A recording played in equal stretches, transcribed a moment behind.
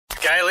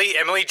Gailey,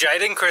 Emily,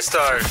 Jaden,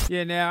 Christo.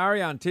 Yeah, now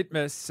Ariane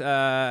Titmus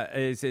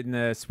is in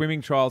the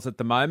swimming trials at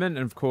the moment,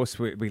 and of course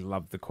we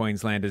love the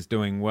Queenslanders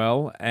doing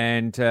well.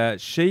 And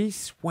she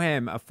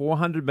swam a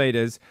 400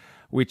 metres,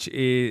 which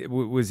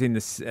was in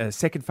the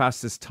second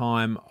fastest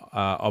time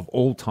of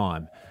all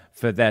time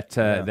for that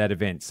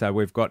event. So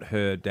we've got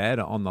her dad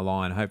on the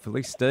line,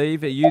 hopefully.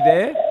 Steve, are you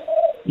there?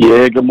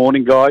 Yeah, good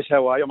morning, guys.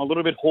 How are you? I'm a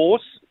little bit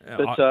hoarse,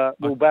 but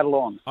we'll battle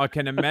on. I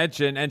can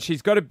imagine. And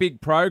she's got a big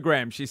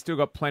program. She's still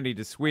got plenty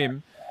to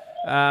swim.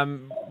 How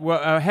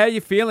are you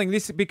feeling?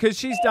 Because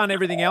she's done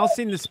everything else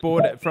in the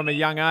sport from a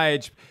young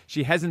age.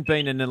 She hasn't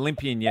been an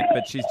Olympian yet,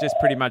 but she's just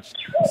pretty much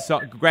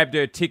grabbed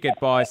her ticket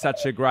by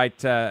such a great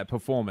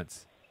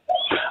performance.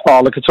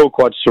 Oh, look, it's all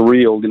quite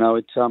surreal. You know,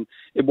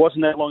 it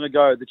wasn't that long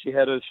ago that she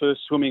had her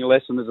first swimming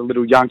lesson as a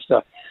little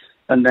youngster.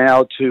 And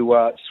now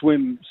to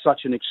swim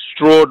such an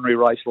extraordinary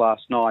race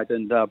last night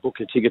and book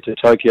a ticket to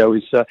Tokyo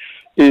is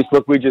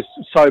look, we're just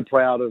so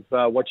proud of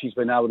what she's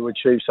been able to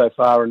achieve so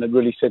far, and it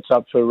really sets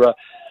up for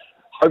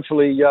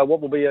hopefully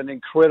what will be an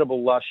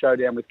incredible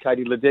showdown with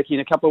Katie Ledecky in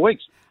a couple of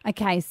weeks.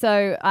 Okay,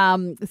 so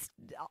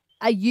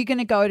are you going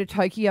to go to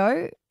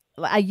Tokyo?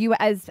 Are you,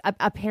 as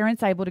are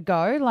parents, able to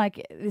go?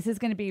 Like, this is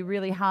going to be a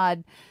really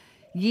hard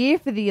year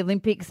for the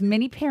Olympics.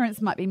 Many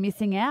parents might be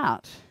missing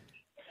out.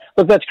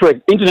 Look, that's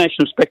correct.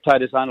 International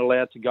spectators aren't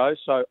allowed to go,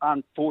 so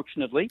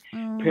unfortunately,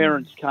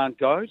 parents can't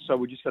go. So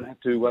we're just going to have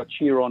to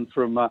cheer on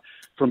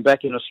from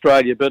back in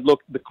Australia. But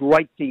look, the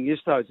great thing is,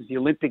 though, is that the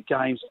Olympic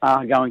Games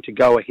are going to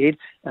go ahead,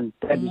 and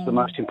that is the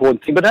most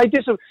important thing. But hey,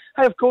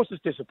 of course,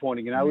 it's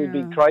disappointing. You know, we'd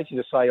be crazy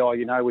to say,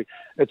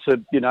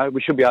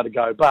 we should be able to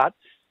go, but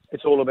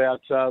it's all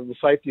about the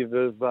safety of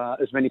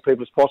as many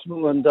people as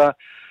possible, and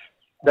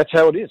that's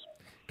how it is.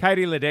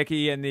 Katie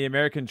Ledecky and the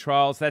American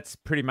trials, that's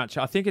pretty much,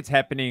 I think it's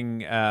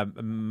happening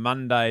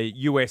Monday,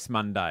 US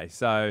Monday,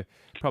 so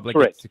probably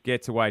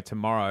gets away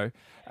tomorrow.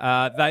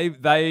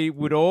 They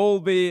would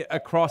all be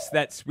across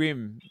that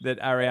swim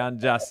that Ariane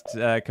just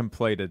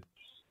completed.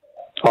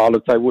 Oh,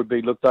 look, they would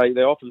be. Look, they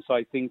often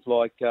say things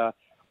like,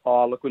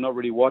 look, we're not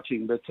really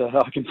watching, but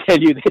I can tell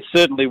you they're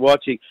certainly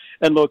watching.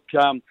 And look,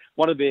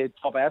 one of their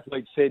top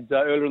athletes said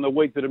earlier in the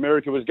week that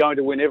America was going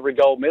to win every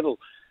gold medal.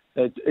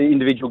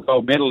 Individual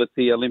gold medal at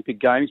the Olympic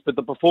Games, but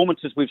the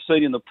performances we've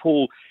seen in the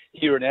pool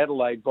here in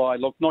Adelaide by,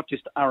 look, not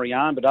just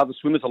Ariane, but other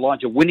swimmers,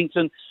 Elijah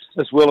Winnington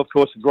as well, of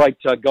course, a great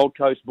Gold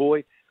Coast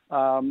boy,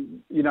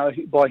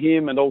 by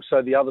him and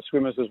also the other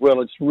swimmers as well.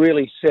 It's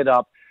really set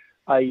up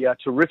a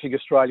terrific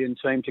Australian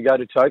team to go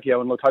to Tokyo,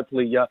 and look,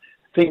 hopefully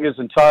fingers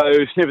and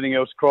toes, everything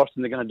else crossed,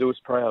 and they're going to do us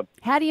proud.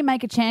 How do you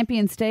make a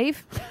champion,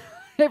 Steve?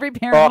 Every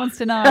parent wants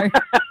to know.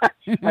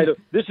 Hey, look,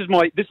 this is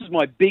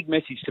my big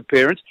message to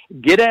parents: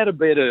 get out of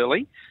bed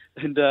early,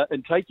 and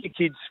take your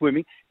kids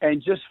swimming,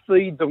 and just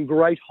feed them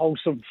great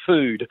wholesome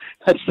food.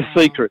 That's the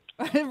secret.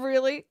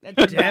 Really?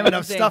 Damn it!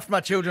 I've stuffed my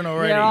children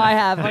already. Yeah, I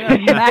have. I got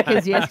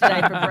Macca's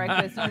yesterday for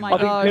breakfast. Oh my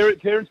gosh! I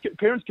think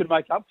parents can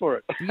make up for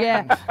it.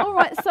 Yeah. All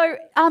right. So,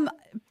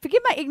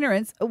 forgive my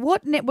ignorance.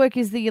 What network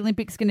is the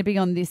Olympics going to be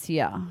on this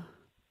year?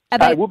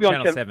 We'll be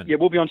on 7. Yeah,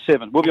 we'll be on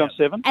 7. We'll be on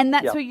 7. And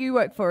that's who you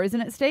work for,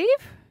 isn't it, Steve?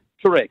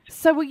 Correct.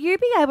 So will you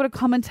be able to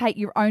commentate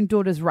your own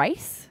daughter's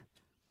race?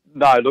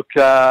 No, look,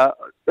 I'm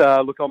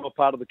a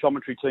part of the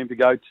commentary team to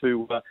go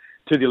to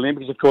the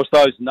Olympics. Of course,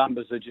 those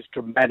numbers are just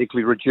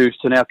dramatically reduced,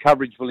 and our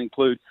coverage will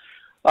include.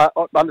 I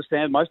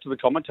understand most of the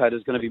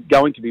commentators are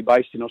going to be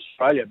based in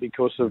Australia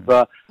because of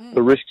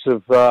the risks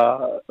of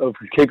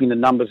keeping the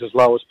numbers as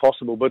low as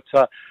possible. But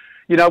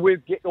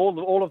we've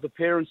all of the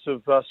parents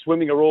of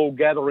swimming are all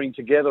gathering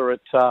together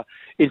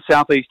in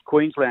southeast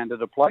Queensland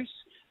at a place,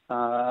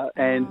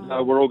 and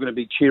we're all going to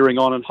be cheering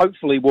on, and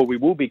hopefully, we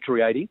will be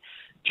creating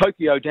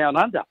Tokyo Down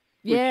Under,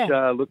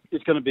 which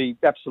it's going to be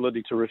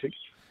absolutely terrific.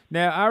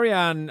 Now,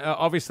 Ariane,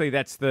 obviously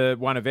that's the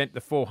one event,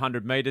 the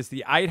 400 metres.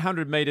 The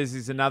 800 metres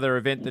is another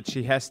event that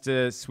she has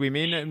to swim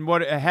in. And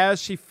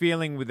how's she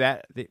feeling with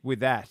that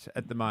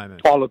at the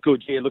moment? Oh, look,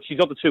 good. Yeah, look, she's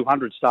got the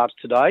 200 starts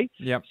today.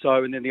 Yep.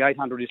 So, and then the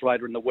 800 is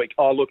later in the week.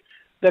 Oh, look,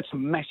 that's a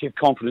massive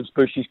confidence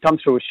boost. She's come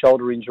through a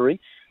shoulder injury,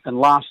 and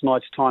last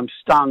night's time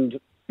stunned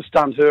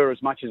her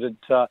as much as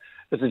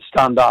it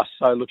stunned us.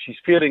 So, look, she's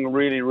feeling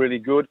really, really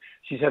good.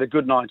 She's had a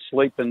good night's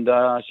sleep, and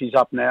she's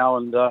up now,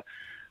 and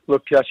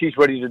look, she's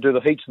ready to do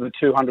the heats of the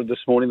 200 this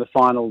morning, the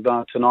final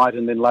tonight,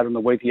 and then later in the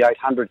week, the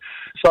 800.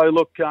 So,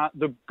 look,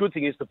 the good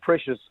thing is the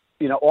pressure's,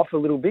 off a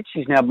little bit.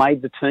 She's now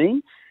made the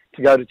team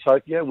to go to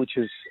Tokyo, which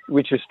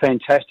is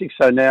fantastic.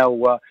 So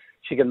now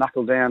she can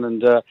knuckle down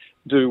and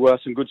do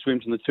some good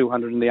swims in the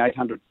 200 and the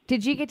 800.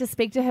 Did you get to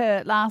speak to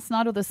her last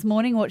night or this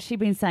morning? What's she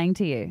been saying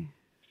to you?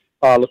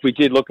 Oh, look, we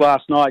did. Look,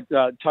 last night,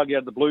 tug out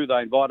of the blue, they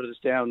invited us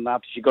down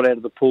after she got out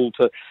of the pool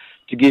to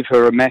give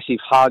her a massive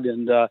hug.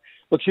 And,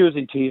 look, she was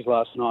in tears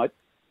last night,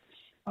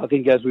 I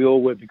think, as we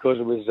all were, because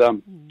it was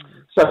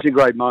such a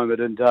great moment.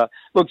 And,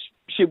 look,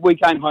 we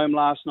came home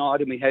last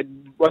night and we had,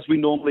 as we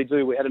normally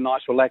do, we had a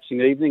nice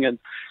relaxing evening. And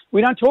we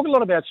don't talk a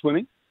lot about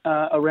swimming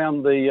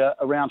around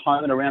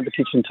home and around the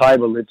kitchen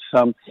table. It's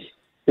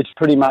it's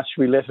pretty much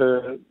we let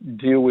her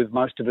deal with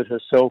most of it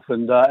herself,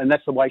 and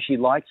that's the way she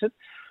likes it.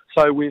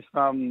 So it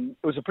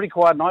was a pretty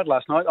quiet night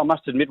last night. I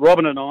must admit,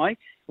 Robin and I,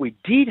 we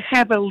did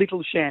have a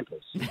little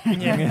champers. we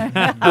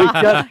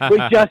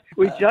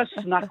just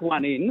snuck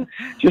one in,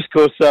 just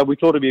because we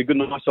thought it'd be a good,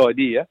 nice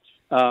idea.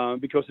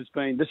 Because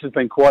this has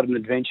been quite an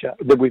adventure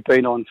that we've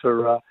been on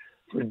for a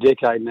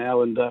decade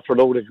now, and for it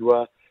all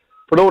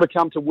to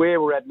come to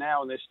where we're at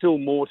now, and there's still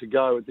more to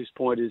go at this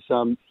point. It's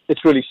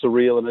really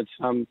surreal, and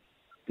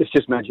it's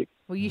just magic.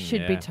 Well, you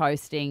should be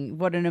toasting.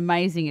 What an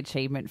amazing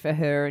achievement for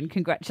her, and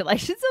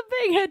congratulations on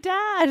being her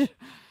dad.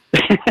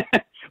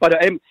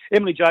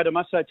 Emily Jade, I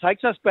must say,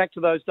 takes us back to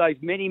those days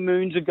many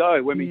moons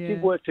ago when we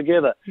did work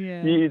together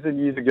years and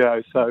years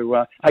ago.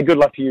 So, hey, good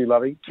luck to you,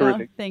 lovey.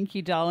 Terrific. Oh, thank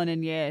you, darling.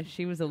 And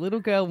she was a little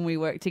girl when we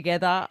worked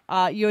together.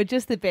 You're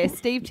just the best.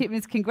 Steve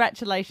Titmus,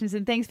 congratulations,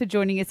 and thanks for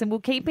joining us. And we'll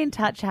keep in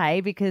touch, hey,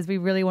 because we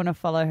really want to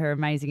follow her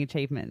amazing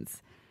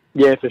achievements.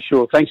 Yeah, for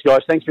sure. Thanks,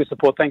 guys. Thanks for your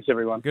support. Thanks,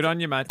 everyone. Good on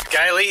you, mate.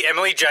 Gailey,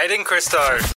 Emily, Jade and Christo.